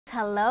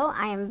Hello,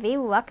 I am V.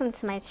 Welcome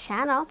to my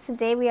channel.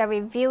 Today we are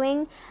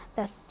reviewing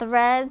the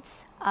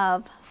Threads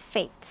of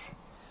Fate.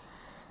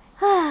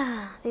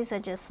 These are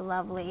just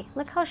lovely.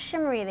 Look how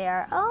shimmery they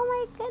are. Oh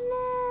my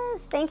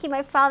goodness. Thank you,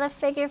 my father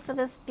figure, for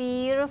this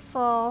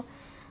beautiful,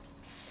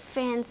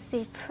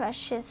 fancy,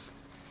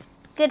 precious,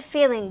 good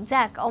feeling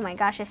deck. Oh my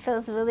gosh, it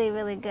feels really,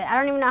 really good. I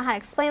don't even know how to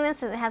explain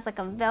this. It has like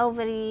a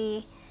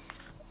velvety,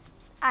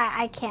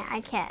 I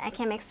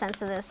can't make sense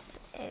of this.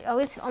 It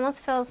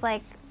almost feels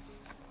like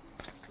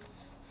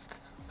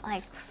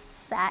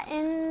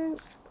satin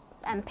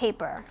and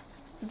paper.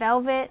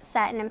 Velvet,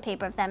 satin, and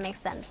paper, if that makes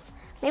sense.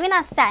 Maybe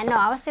not satin, no,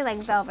 I would say like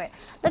velvet.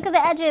 Look at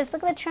the edges,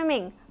 look at the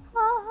trimming.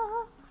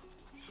 Oh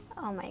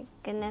my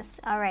goodness.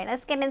 All right,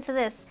 let's get into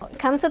this. It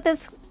comes with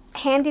this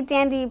handy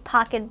dandy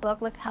pocket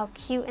book. Look how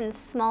cute and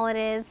small it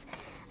is.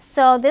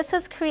 So this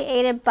was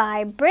created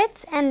by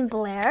Britt and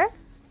Blair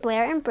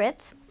and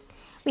Britt.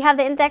 We have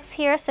the index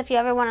here, so if you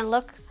ever want to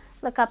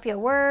look up your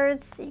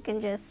words, you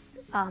can just,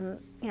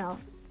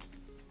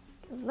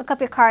 look up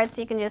your cards.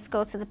 You can just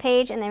go to the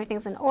page and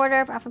everything's in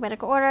order,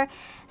 alphabetical order.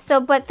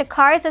 So, but the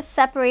cards are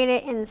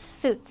separated in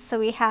suits. So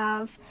we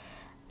have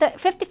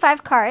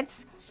 55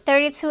 cards,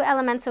 32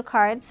 elemental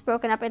cards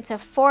broken up into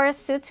 4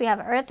 suits. We have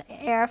earth,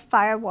 air,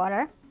 fire,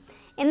 water.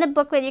 In the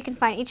booklet, you can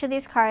find each of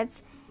these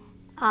cards.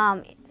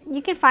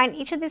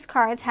 Each of these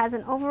cards has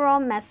an overall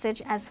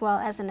message as well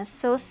as an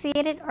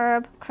associated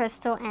herb,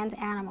 crystal, and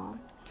animal.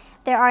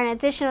 There are an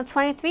additional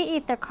 23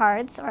 ether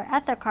cards, or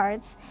ether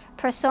cards,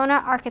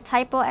 persona,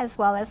 archetypal, as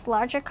well as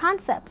larger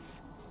concepts.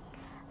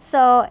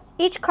 So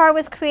each card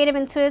was created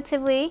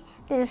intuitively.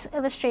 The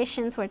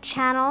illustrations were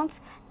channeled.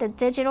 The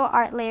digital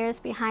art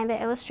layers behind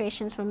the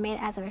illustrations were made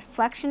as a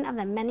reflection of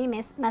the many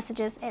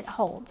messages it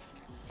holds.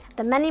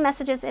 The many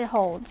messages it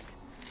holds.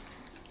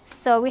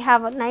 So we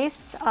have a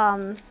nice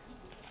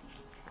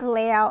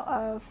layout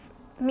of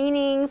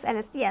meanings, and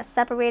it's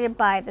separated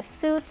by the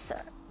suits,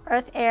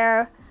 earth,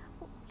 air,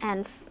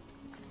 and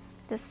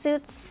the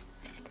suits.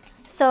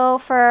 So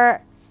for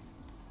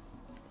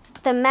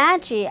the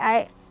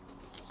magi,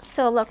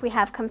 so look, we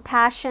have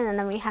compassion, and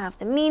then we have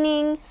the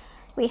meaning,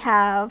 we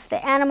have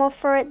the animal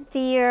for it,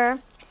 deer,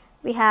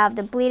 we have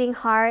the bleeding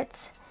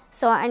heart.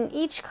 So on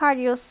each card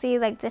you'll see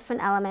like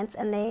different elements,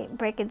 and they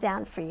break it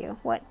down for you,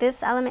 what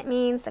this element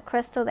means, the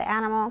crystal, the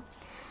animal.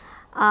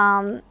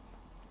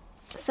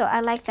 So I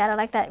like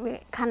that we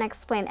kind of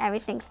explain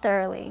everything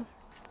thoroughly,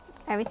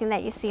 everything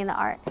that you see in the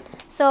art.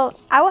 So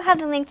I will have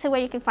the link to where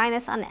you can find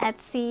this on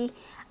Etsy.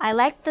 I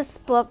like this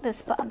book,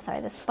 this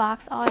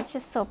box. Oh, it's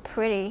just so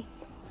pretty.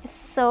 It's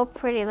so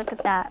pretty. Look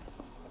at that.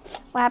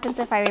 What happens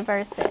if I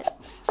reverse it?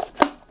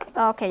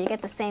 Oh, okay, you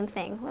get the same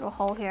thing. Little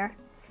hole here.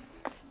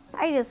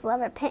 I just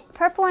love it.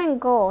 Purple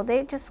and gold,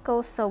 they just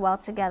go so well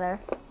together.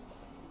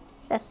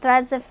 The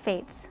Threads of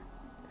Fate.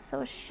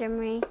 So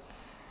shimmery.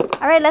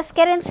 All right, let's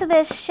get into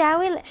this, shall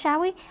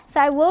we? So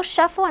I will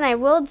shuffle, and I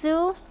will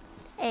do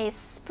a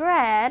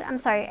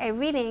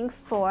reading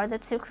for the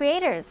 2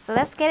 creators. So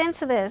let's get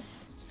into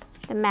this,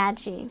 the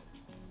magi.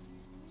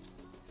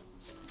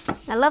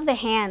 I love the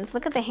hands.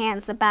 Look at the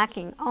hands, the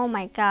backing. Oh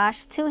my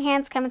gosh, 2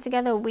 hands coming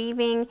together,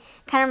 weaving.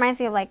 Kind of reminds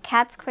me of like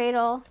cat's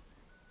cradle.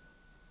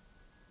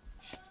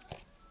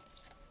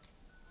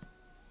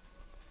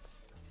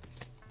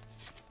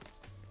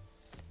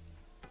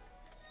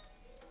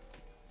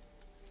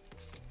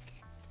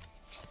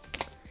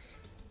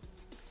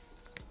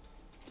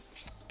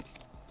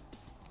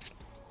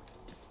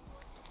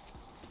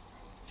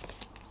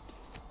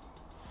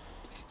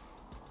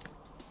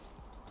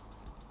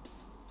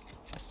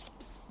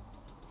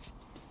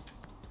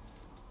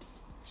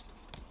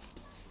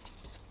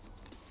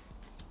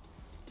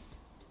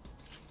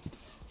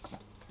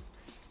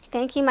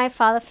 Thank you, my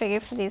father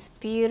figure, for these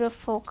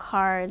beautiful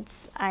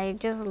cards. I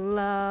just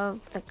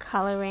love the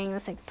coloring.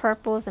 It's like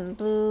purples and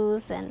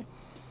blues and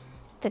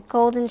the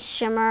golden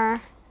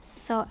shimmer.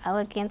 So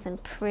elegant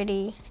and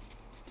pretty.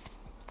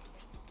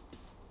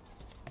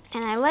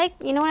 And I like,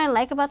 you know what I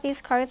like about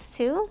these cards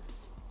too?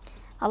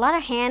 A lot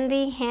of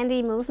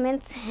handy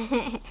movements.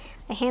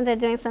 The hands are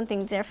doing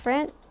something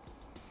different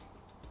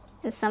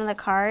in some of the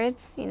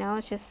cards, you know.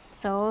 It's just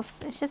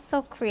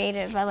so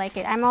creative. I like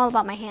it. I'm all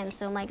about my hands,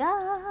 so I'm like,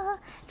 I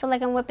feel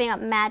like I'm whipping up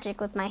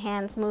magic with my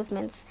hands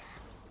movements.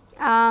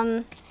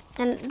 And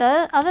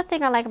the other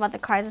thing I like about the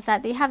cards is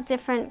that they have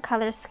different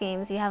color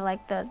schemes. You have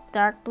like the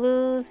dark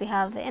blues, we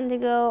have the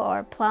indigo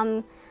or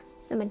plum,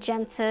 the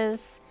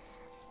magentas.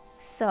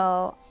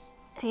 So,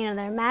 you know,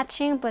 they're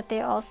matching, but they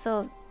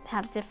also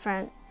have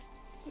different,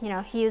 you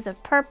know, hues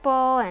of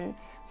purple and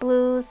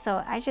blues.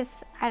 So I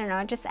don't know,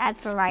 it just adds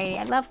variety.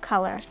 I love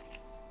color.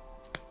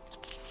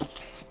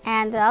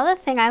 And the other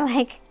thing I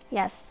like,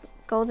 yes,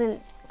 gold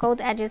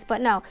edges,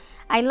 but no,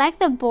 I like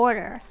the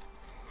border.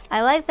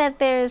 I like that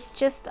there's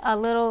just a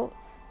little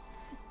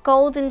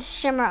golden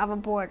shimmer of a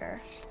border.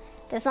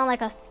 There's not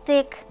like a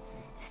thick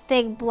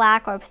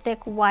black or thick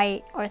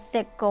white or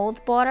thick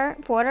gold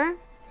border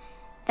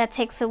that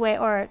takes away,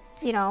 or,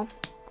 you know,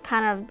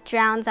 kind of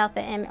drowns out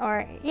the image,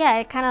 or yeah,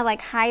 it kind of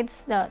like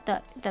hides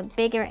the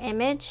bigger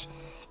image.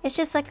 It's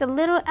just like a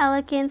little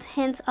elegant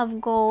hint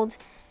of gold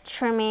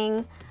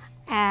trimming,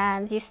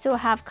 and you still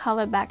have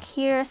color back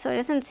here, so it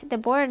doesn't, the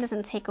border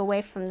doesn't take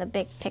away from the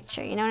big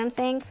picture. You know what I'm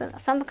saying? So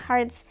some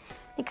cards,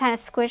 they kind of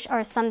squish,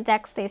 or some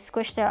decks, they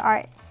squish their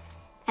art,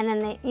 and then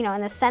they, you know,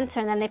 in the center,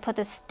 and then they put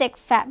this thick,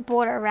 fat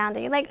border around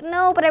it. You're like,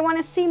 no, but I want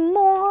to see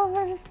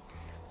more.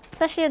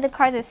 Especially if the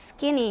cards are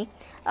skinny.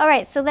 All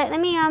right, so let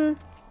me,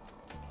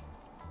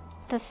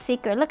 the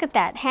secret. Look at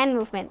that, hand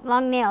movement,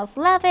 long nails,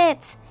 love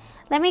it.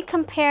 Let me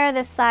compare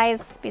the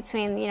size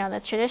between, you know, the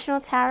traditional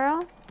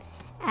tarot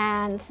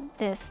and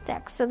this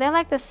deck. So they're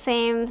like the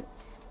same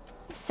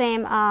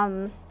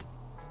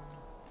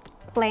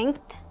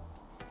length,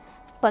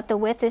 but the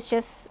width is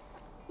just,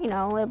 you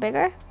know, a little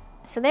bigger.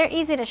 So they're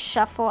easy to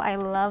shuffle. I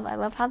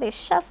love how they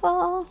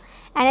shuffle.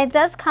 And it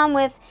does come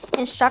with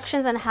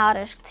instructions on how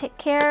to take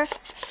care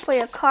for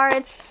your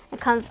cards. It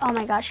comes, oh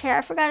my gosh, here,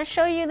 I forgot to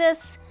show you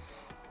this.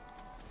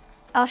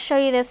 I'll show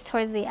you this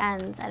towards the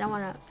end. I don't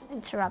want to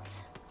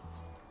interrupt.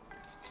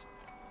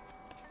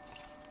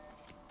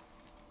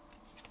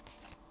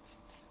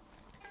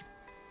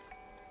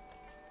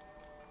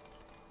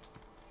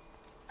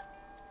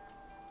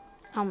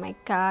 Oh my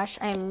gosh,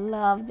 I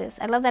love this.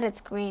 I love that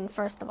it's green,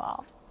 first of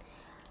all.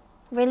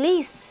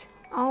 Release.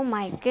 Oh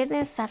my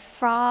goodness, that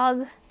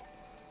frog.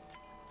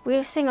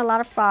 We're seeing a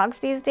lot of frogs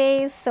these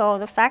days, so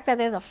the fact that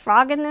there's a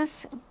frog in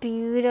this,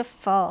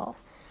 beautiful.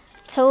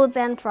 Toads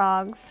and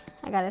frogs,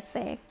 I gotta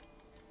say.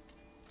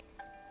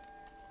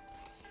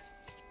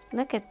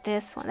 Look at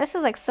this one. This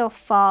is like so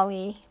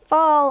fall-y.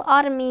 Fall,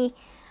 autumny.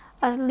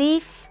 A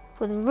leaf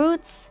with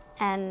roots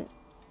and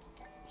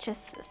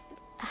just...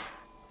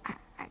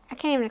 I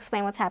can't even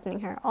explain what's happening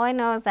here. All I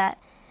know is that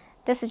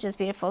this is just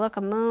beautiful. Look,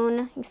 a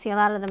moon. You see a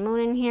lot of the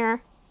moon in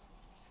here.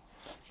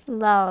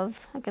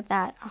 Love. Look at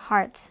that. A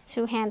heart.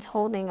 2 hands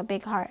holding a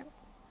big heart.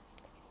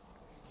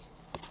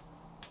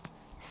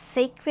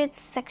 Sacred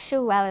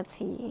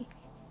sexuality.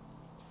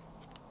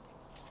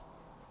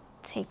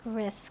 Take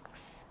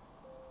risks.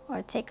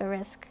 Or take a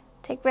risk.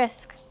 Take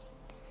risk.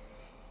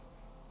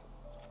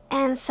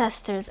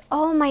 Ancestors.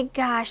 Oh my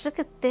gosh. Look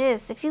at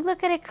this. If you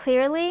look at it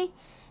clearly,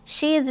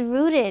 she is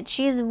rooted.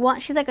 She's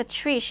like a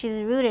tree.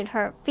 She's rooted.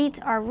 Her feet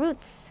are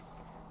roots.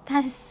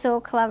 That is so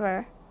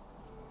clever.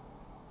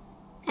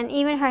 And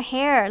even her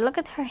hair. Look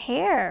at her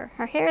hair.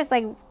 Her hair is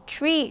like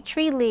tree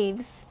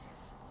leaves.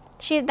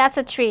 That's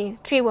a tree.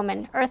 Tree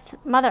woman. Earth.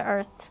 Mother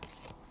Earth.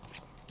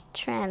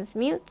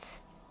 Transmute.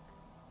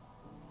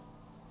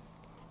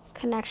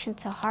 Connection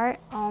to heart.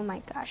 Oh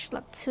my gosh.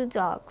 Look. 2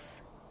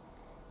 dogs.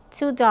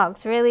 2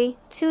 dogs. Really?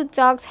 2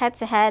 dogs head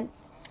to head.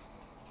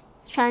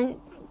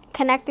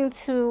 Connecting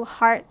to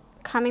heart,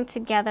 coming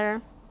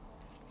together.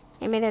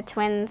 Maybe they're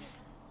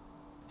twins.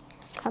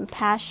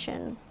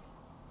 Compassion.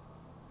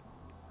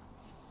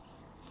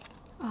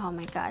 Oh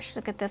my gosh,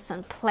 look at this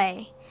one.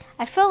 Play.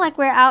 I feel like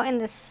we're out in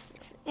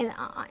this,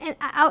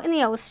 out in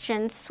the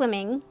ocean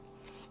swimming,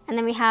 and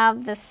then we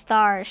have the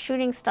stars,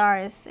 shooting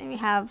stars, and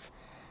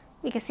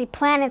we can see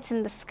planets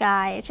in the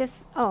sky. It's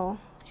just, oh,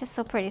 it's just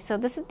so pretty. So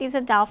these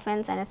are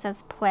dolphins, and it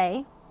says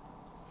play.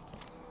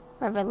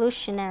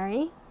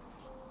 Revolutionary.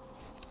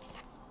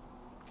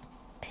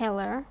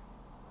 Pillar.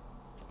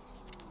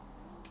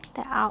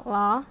 The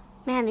outlaw.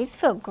 Man, these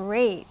feel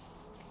great.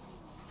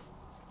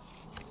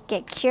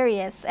 Get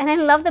curious. And I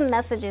love the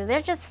messages.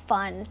 They're just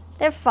fun.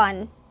 They're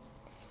fun.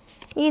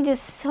 You can do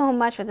so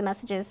much with the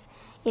messages.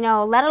 You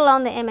know, let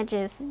alone the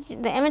images.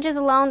 The images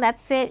alone,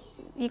 that's it.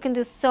 You can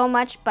do so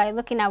much by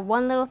looking at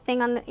one little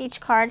thing on each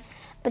card.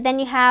 But then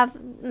you have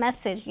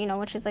message, you know,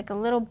 which is like a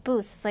little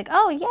boost. It's like,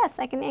 oh yes,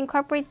 I can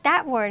incorporate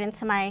that word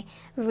into my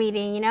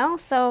reading, you know.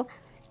 So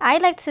I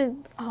like to,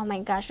 oh my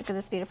gosh, look at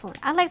this beautiful one.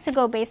 I like to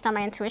go based on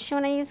my intuition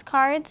when I use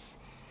cards,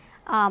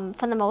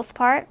 for the most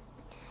part.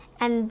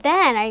 And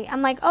then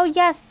I'm like, oh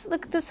yes,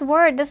 look at this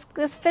word.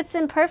 This fits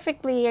in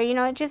perfectly, or, you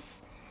know, it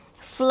just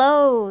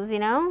flows, you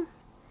know.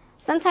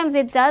 Sometimes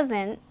it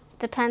doesn't,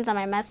 depends on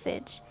my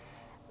message.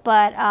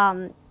 But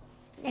I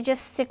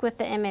just stick with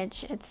the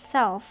image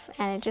itself,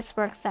 and it just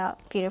works out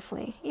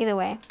beautifully. Either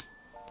way,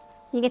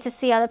 you get to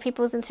see other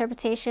people's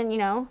interpretation, you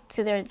know,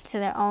 to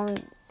their own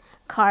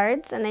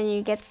cards, and then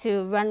you get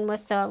to run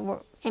with the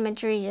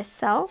imagery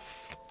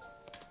yourself.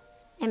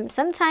 And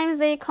sometimes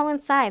they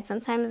coincide,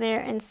 sometimes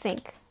they're in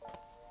sync.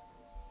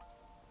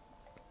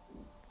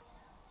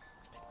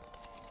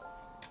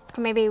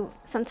 Or maybe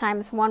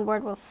sometimes one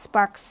word will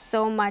spark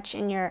so much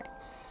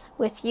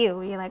with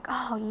you. You're like,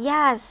 oh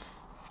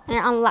yes, and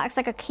it unlocks,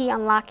 like a key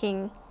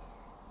unlocking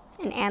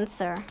an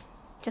answer,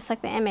 just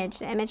like the image.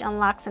 The image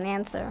unlocks an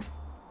answer.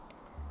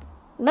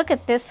 Look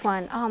at this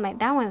one. Oh my,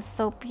 that one is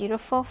so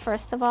beautiful.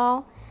 First of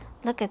all,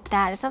 look at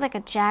that. Is that like a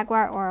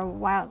jaguar or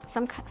a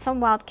some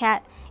wild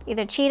cat?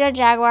 Either cheetah,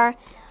 jaguar.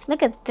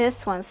 Look at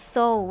this one.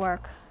 Soul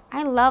work.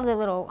 I love the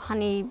little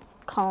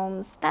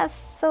honeycombs. That's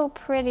so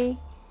pretty.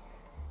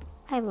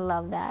 I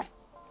love that.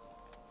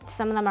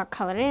 Some of them are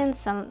colored in.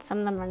 Some of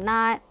them are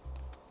not.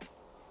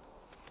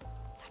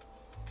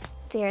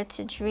 Dare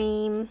to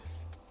dream.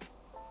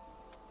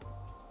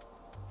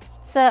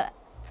 So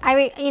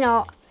you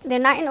know, they're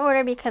not in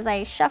order because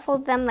I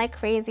shuffled them like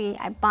crazy.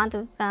 I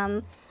bonded with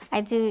them.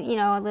 I do, you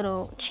know, a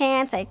little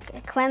chant. I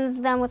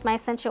cleanse them with my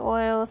essential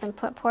oils and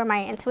pour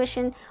my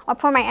intuition or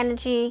pour my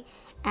energy,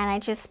 and I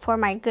just pour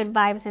my good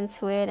vibes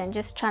into it and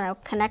just trying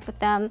to connect with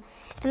them.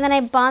 And then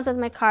I bond with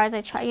my cards. I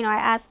try, you know, I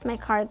ask my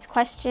cards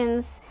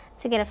questions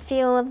to get a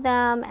feel of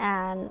them,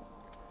 and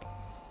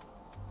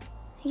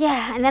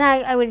yeah, and then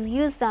I would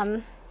use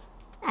them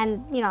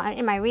and, you know,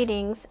 in my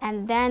readings,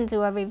 and then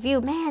do a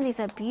review. Man, these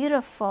are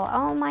beautiful.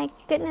 Oh my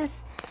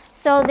goodness.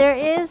 So there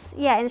is,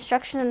 yeah,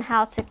 instruction on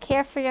how to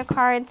care for your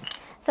cards.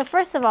 So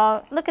first of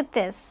all, look at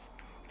this.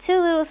 2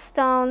 little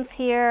stones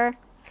here.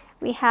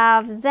 We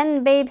have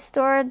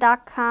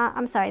zenbabestore.com.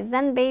 I'm sorry,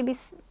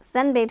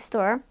 Zenbabe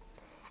Store.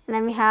 And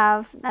then we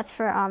have, that's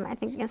for, I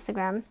think,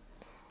 Instagram.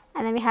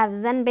 And then we have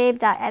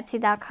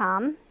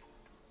zenbabe.etsy.com.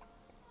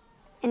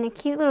 In a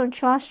cute little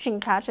drawstring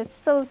pouch. It's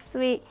so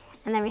sweet.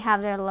 And then we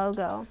have their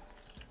logo.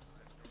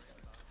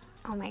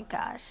 Oh my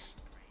gosh.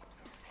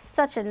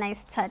 Such a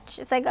nice touch.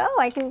 It's like, oh,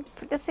 I can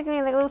put this in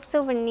like a little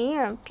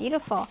souvenir.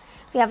 Beautiful.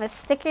 We have a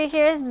sticker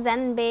here,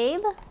 Zen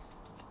Babe.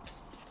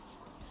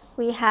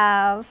 We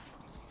have,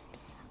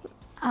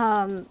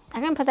 I'm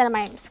going to put that in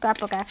my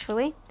scrapbook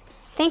actually.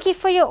 Thank you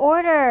for your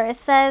order. It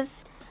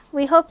says,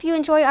 we hope you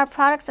enjoy our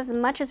products as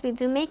much as we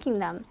do making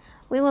them.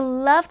 We would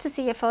love to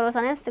see your photos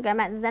on Instagram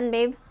at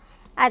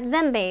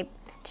Zenbabe.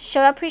 To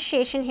show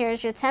appreciation, here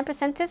is your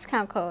 10%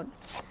 discount code.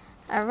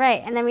 All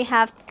right, and then we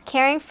have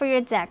caring for your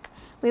deck.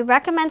 We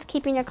recommend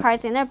keeping your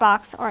cards in their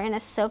box or in a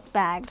silk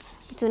bag.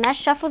 Do not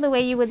shuffle the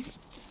way you would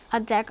a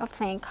deck of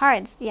playing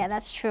cards. Yeah,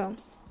 that's true.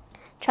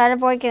 Try to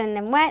avoid getting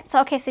them wet. So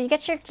okay, so you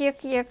get your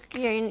care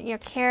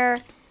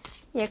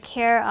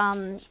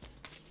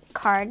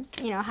card.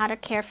 You know how to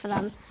care for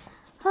them.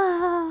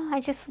 Oh, I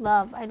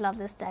love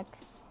this deck,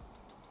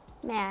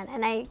 man.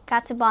 And I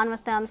got to bond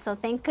with them. So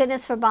thank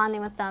goodness for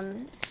bonding with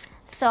them.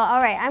 So,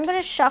 all right, I'm going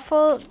to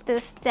shuffle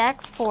this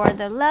deck for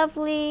the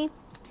lovely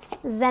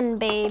Zen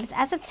Babes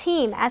as a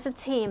team.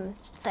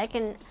 So I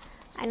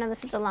know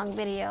this is a long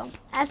video.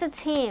 As a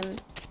team.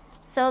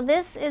 So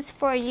this is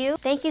for you.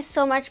 Thank you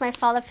so much, my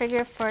father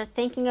figure, for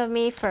thinking of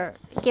me, for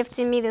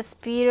gifting me this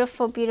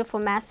beautiful, beautiful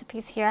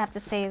masterpiece here. I have to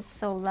say it's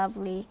so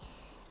lovely.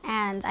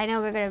 And I know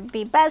we're going to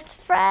be best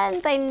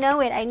friends. I know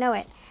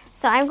it.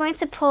 So I'm going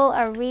to pull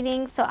a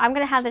reading. So I'm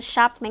going to have the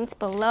shop linked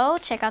below.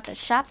 Check out the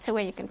shop to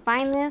where you can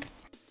find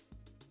this.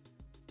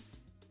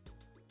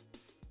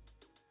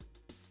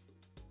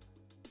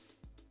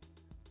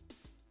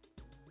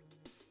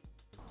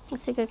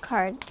 What's a good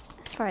card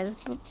as far as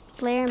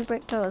Blair and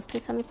Brit goes?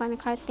 Please help me find a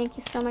card. Thank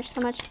you so much.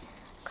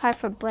 Card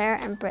for Blair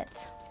and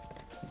Brit.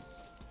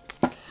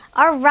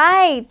 All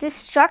right,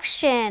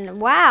 destruction.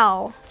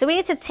 Wow. Do we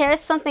need to tear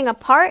something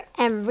apart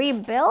and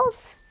rebuild?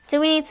 Do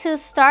we need to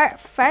start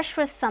fresh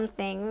with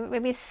something?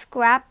 Maybe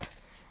scrap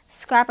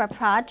a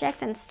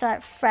project and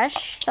start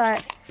fresh.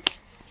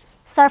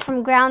 Start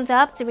from ground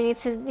up. Do we need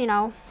to, you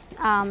know,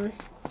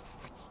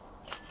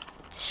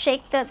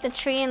 shake the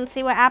tree and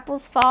see where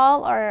apples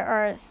fall,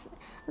 or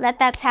let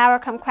that tower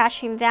come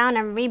crashing down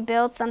and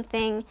rebuild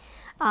something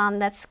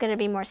that's going to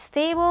be more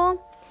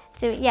stable?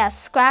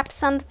 Scrap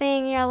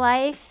something in your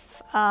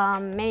life,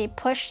 maybe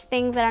push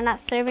things that are not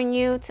serving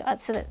you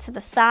to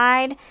the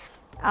side,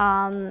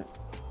 because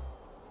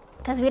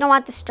we don't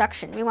want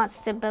destruction. We want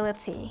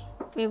stability.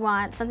 We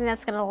want something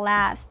that's going to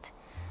last.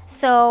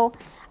 So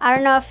I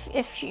don't know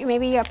if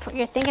maybe you're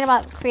thinking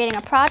about creating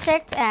a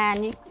project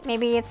and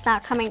maybe it's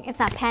not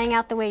panning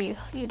out the way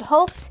you'd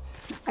hoped,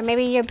 or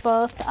maybe you're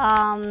both,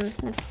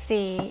 let's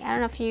see, I don't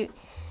know if you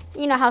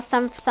know how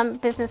some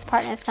business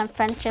partners, some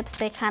friendships,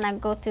 they kind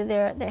of go through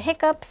their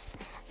hiccups,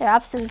 their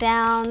ups and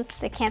downs,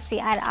 they can't see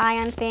eye to eye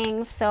on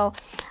things. So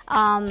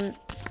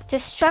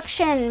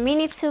destruction, we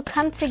need to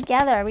come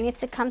together.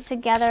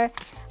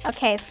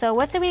 Okay, so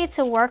what do we need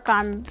to work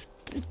on?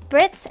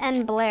 Brit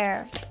and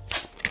Blair.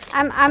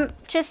 I'm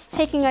just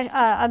taking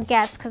a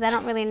guess because I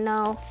don't really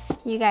know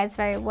you guys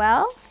very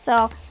well.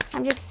 So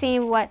I'm just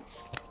seeing what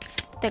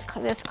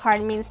this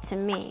card means to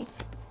me.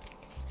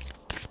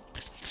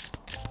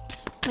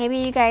 Maybe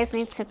you guys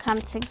need to come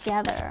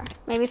together.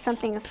 Maybe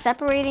something is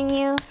separating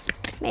you.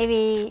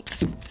 Maybe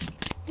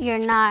you're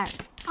not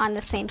on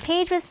the same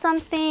page with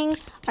something.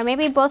 Or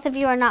maybe both of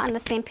you are not on the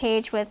same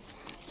page with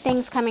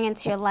things coming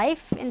into your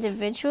life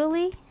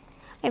individually.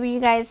 Maybe you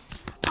guys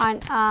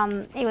aren't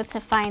able to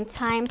find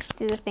time to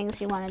do the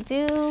things you want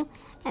to do,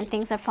 and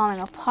things are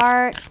falling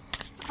apart.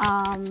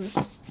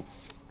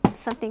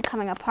 Something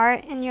coming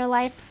apart in your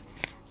life.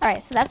 All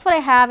right, so that's what I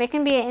have. It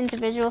can be an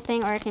individual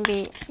thing, or it can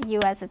be you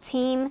as a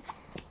team.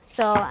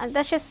 So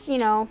that's just, you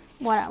know,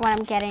 what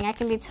I'm getting. I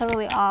can be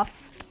totally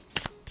off.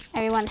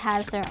 Everyone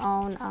has their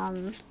own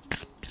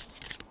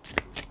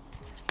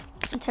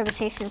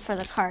interpretation for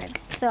the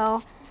cards.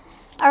 So,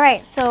 all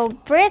right, so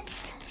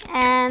Brit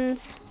and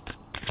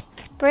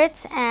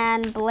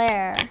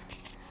Blair.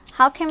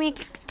 What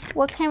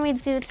can we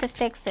do to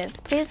fix this?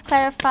 Please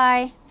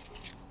clarify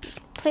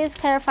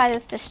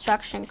this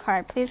destruction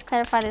card. Please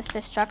clarify this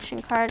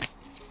destruction card.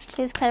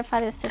 Please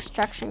clarify this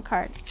destruction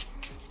card.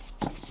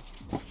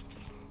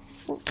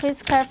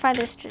 Please clarify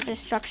the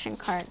destruction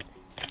card.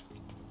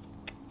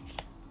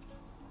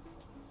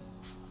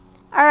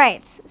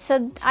 Alright,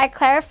 so I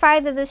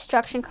clarified the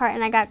destruction card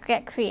and I got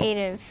get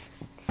creative.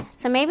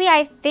 So maybe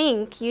I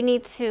think you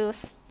need to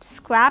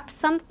scrap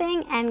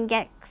something and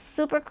get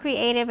super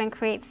creative and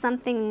create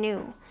something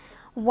new.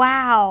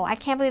 Wow, I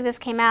can't believe this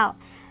came out.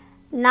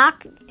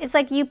 It's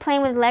like you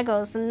playing with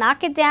Legos.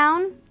 Knock it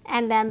down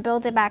and then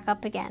build it back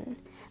up again.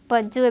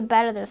 But do it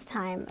better this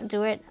time.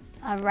 Do it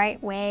a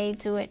right way.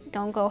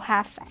 Don't go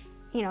half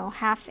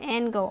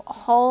in, go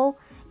whole.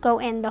 Go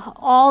in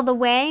all the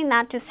way,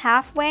 not just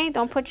halfway.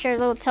 Don't put your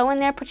little toe in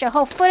there, put your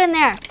whole foot in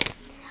there.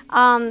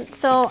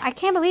 So I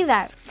can't believe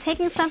that.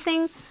 Taking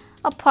something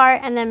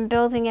apart and then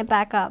building it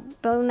back up.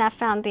 Building that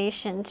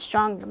foundation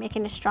stronger,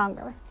 making it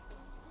stronger.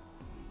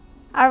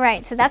 All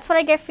right, so that's what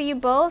I get for you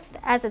both.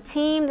 As a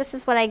team, this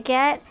is what I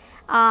get.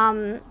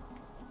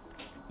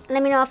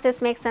 Let me know if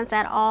this makes sense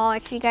at all.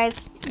 If you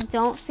guys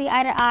don't see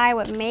eye to eye,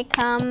 what may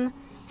come.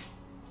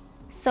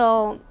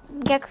 So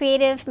get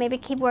creative, maybe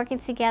keep working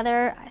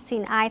together,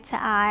 seeing eye to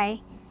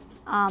eye.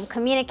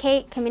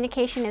 Communicate.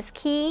 Communication is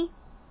key.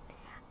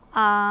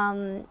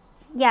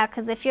 Yeah,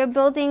 because if you're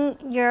building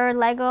your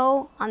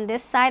Lego on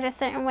this side a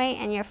certain way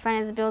and your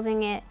friend is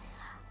building it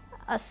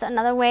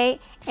another way,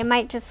 it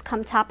might just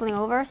come toppling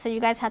over. So you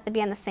guys have to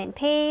be on the same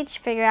page,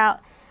 figure out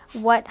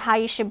how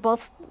you should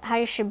both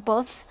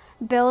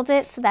build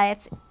it so that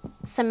it's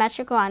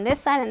symmetrical on this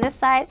side and this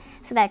side,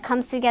 so that it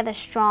comes together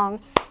strong,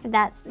 if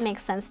that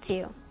makes sense to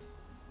you.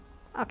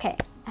 Okay,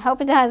 I hope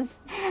it does.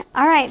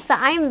 All right, so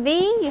I'm V.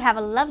 You have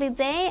a lovely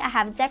day. I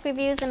have deck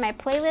reviews in my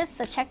playlist,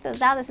 so check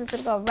those out. This is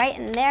going to go right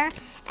in there.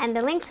 And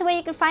the link to where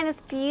you can find this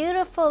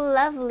beautiful,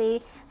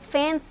 lovely,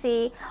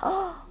 fancy,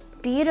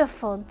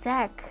 beautiful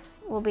deck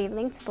will be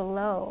linked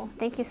below.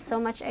 Thank you so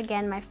much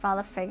again, my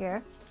father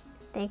figure.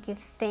 Thank you,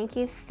 thank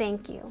you,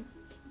 thank you.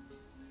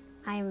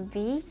 I am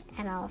V,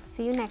 and I'll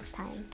see you next time.